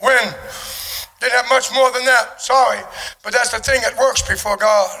 W, win. Didn't have much more than that. Sorry. But that's the thing that works before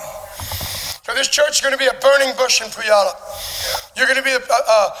God. So this church is going to be a burning bush in Puyallup. You're going to be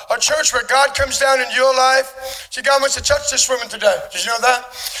a church where God comes down in your life. See, God wants to touch this woman today. Did you know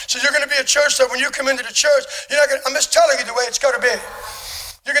that? So you're going to be a church that when you come into the church, I'm just telling you the way it's going to be.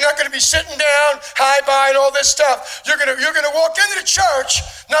 You're not going to be sitting down, high by, and all this stuff. You're going to walk into the church,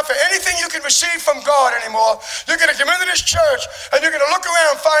 not for anything you can receive from God anymore. You're going to come into this church, and you're going to look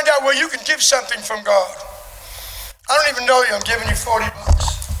around and find out where you can give something from God. I don't even know you. I'm giving you $40.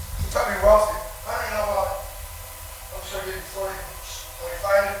 You're probably wealthy. I don't even know why. I'm just going to give you $40.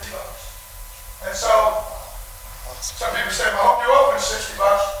 $25. And so, some people say, well, I hope you open $60.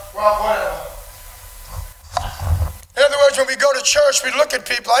 Well, whatever. In other words, when we go to church, we look at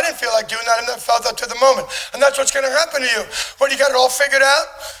people. I didn't feel like doing that. I never felt that to the moment. And that's what's going to happen to you. When you got it all figured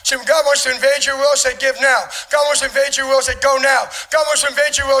out, see, when God wants to invade your will, say, give now. God wants to invade your will, say, go now. God wants to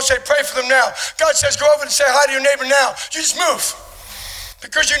invade your will, say, pray for them now. God says, go over and say hi to your neighbor now. You just move.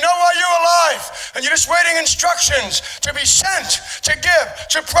 Because you know why you're alive, and you're just waiting instructions to be sent, to give,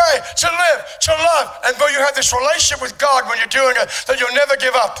 to pray, to live, to love. And though you have this relationship with God when you're doing it, that you'll never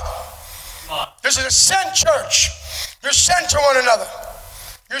give up. This is a sent church. You're sent to one another.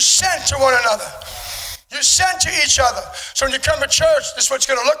 You're sent to one another. You're sent to each other. So when you come to church, this is what it's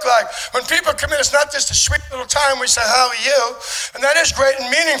going to look like. When people come in, it's not just a sweet little time we say, how are you? And that is great and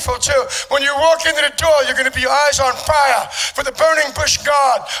meaningful too. When you walk into the door, you're going to be your eyes on fire for the burning bush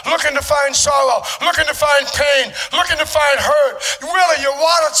God, looking to find sorrow, looking to find pain, looking to find hurt. Really, your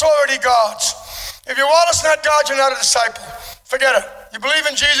wallet's already God's. If your wallet's not God's, you're not a disciple. Forget it. You believe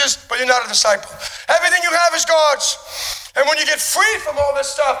in Jesus, but you're not a disciple. Everything you have is God's. And when you get free from all this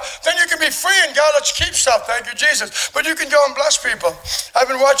stuff, then you can be free and God lets you keep stuff. Thank you, Jesus. But you can go and bless people. I've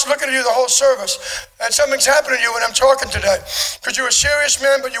been looking at you the whole service, and something's happening to you when I'm talking today. Because you're a serious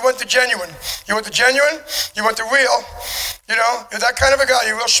man, but you want the genuine. You want the genuine, you want the real. You know, you're that kind of a guy.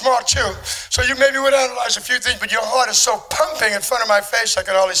 You're real smart too. So you maybe would analyze a few things, but your heart is so pumping in front of my face I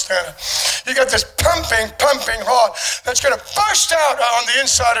can hardly stand it. You got this pumping heart that's going to burst out on the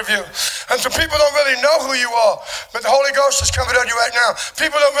inside of you. And so people don't really know who you are, but the Holy Ghost is coming at you right now.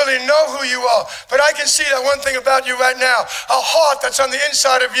 People don't really know who you are, but I can see that one thing about you right now, a heart that's on the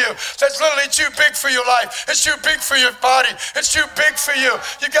inside of you that's literally too big for your life. It's too big for your body. It's too big for you.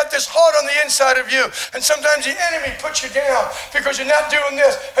 You got this heart on the inside of you, and sometimes the enemy puts you down because you're not doing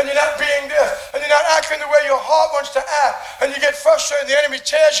this, and you're not being this, and you're not acting the way your heart wants to act, and you get frustrated, and the enemy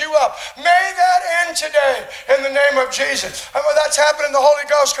tears you up. May that end today in the name of Jesus. And when that's happening, the Holy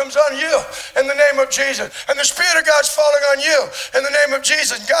Ghost comes on you in the name of Jesus, and the Spirit of God's falling on you in the name of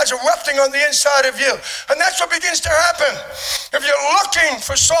Jesus. God's erupting on the inside of you, and that's what begins to happen. If you're looking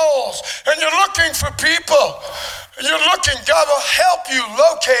for souls, and you're looking for people, and you're looking, God will help you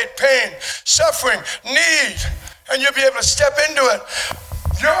locate pain, suffering, need, and you'll be able to step into it.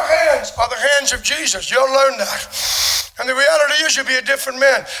 Your hands are the hands of Jesus. You'll learn that. And the reality is you'll be a different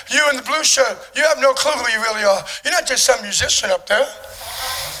man. You in the blue shirt, you have no clue who you really are. You're not just some musician up there.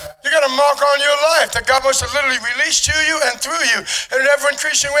 You got a mark on your life that God wants to literally release to you and through you in an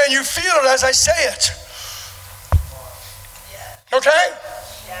ever-increasing way, and you feel it as I say it. Okay?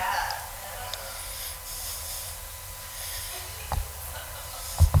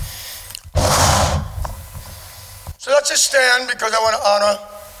 So let's just stand, because I want to honor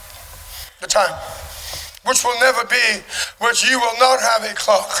the time, which will never be, which you will not have a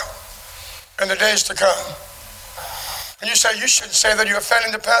clock in the days to come. And you say, you shouldn't say that you're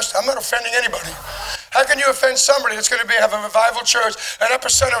offending the pastor. I'm not offending anybody. How can you offend somebody that's going to have a revival church, an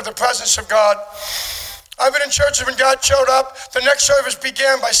epicenter of the presence of God? I've been in churches when God showed up, the next service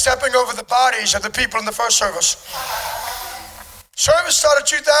began by stepping over the bodies of the people in the first service. Service started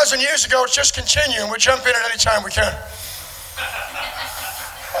 2,000 years ago. It's just continuing. We jump in at any time we can.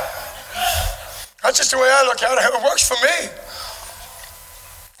 That's just the way I look at it. It works for me.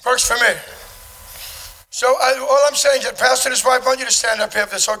 Works for me. So all I'm saying is that Pastor and his wife, I want you to stand up here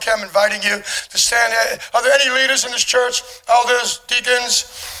if it's okay. I'm inviting you to stand here. Are there any leaders in this church? Elders,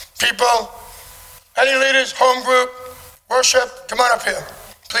 deacons, people? Any leaders? Home group? Worship? Come on up here.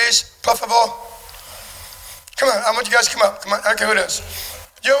 Please. Por favor. Come on. I want you guys to come up. Come on. Okay, who it is?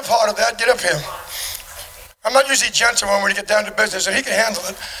 You're a part of that. Get up here. I'm not usually gentle when we get down to business, and he can handle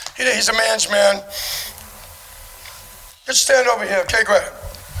it. He's a man's man. Let's stand over here. Okay, great.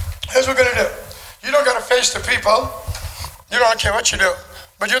 Here's what we're going to do. You don't got to face the people. You don't care what you do.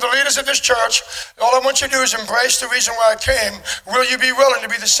 But you're the leaders of this church. All I want you to do is embrace the reason why I came. Will you be willing to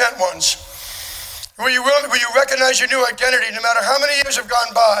be the sent ones? Will you recognize your new identity no matter how many years have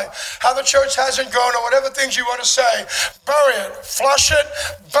gone by, how the church hasn't grown, or whatever things you want to say? Bury it. Flush it.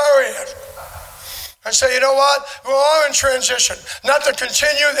 Bury it. And say, you know what? We are in transition. Not to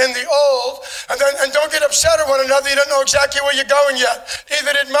continue in the old, and don't get upset at one another. You don't know exactly where you're going yet.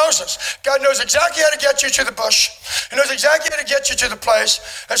 Neither did Moses. God knows exactly how to get you to the bush. He knows exactly how to get you to the place.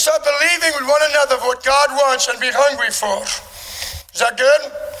 And start believing with one another what God wants and be hungry for it. Is that good?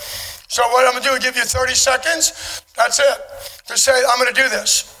 So what I'm going to do is give you 30 seconds. That's it. To say, I'm going to do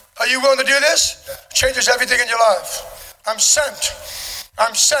this. Are you willing to do this? It changes everything in your life. I'm sent.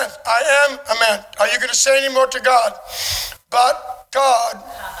 I'm sent. I am a man. Are you going to say any more to God? But God.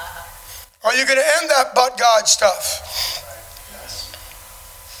 Are you going to end that but God stuff?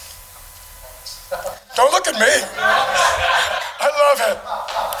 Don't look at me. I love it.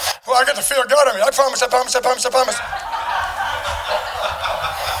 Well, I get to feel God on me. I promise.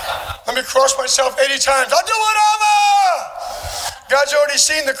 Let me cross myself 80 times. I'll do whatever. God's already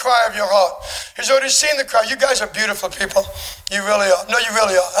seen the cry of your heart. He's already seen the cry. You guys are beautiful people. You really are. No, you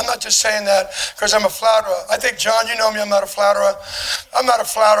really are. I'm not just saying that because I'm a flatterer. I think, John, you know me, I'm not a flatterer. I'm not a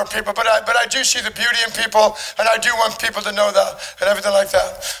flatterer, people, but I do see the beauty in people, and I do want people to know that and everything like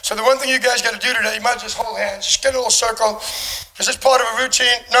that. So the one thing you guys got to do today, you might just hold hands. Just get a little circle. Is this part of a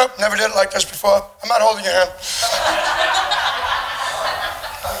routine? Nope, never did it like this before. I'm not holding your hand.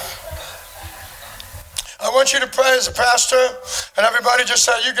 I want you to pray as a pastor, and everybody just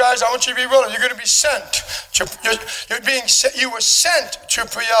say, you guys, I want you to be willing. You're going to be sent. You were sent to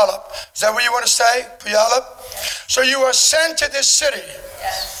Puyallup. Is that what you want to say, Puyallup? Yes. So you are sent to this city.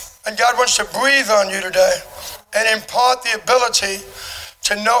 Yes. And God wants to breathe on you today and impart the ability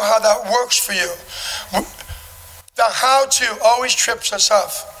to know how that works for you. The how-to always trips us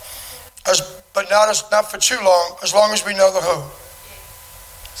up, but not for too long as we know the who.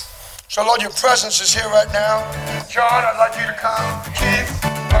 So, Lord, your presence is here right now. John, I'd like you to come. Keith.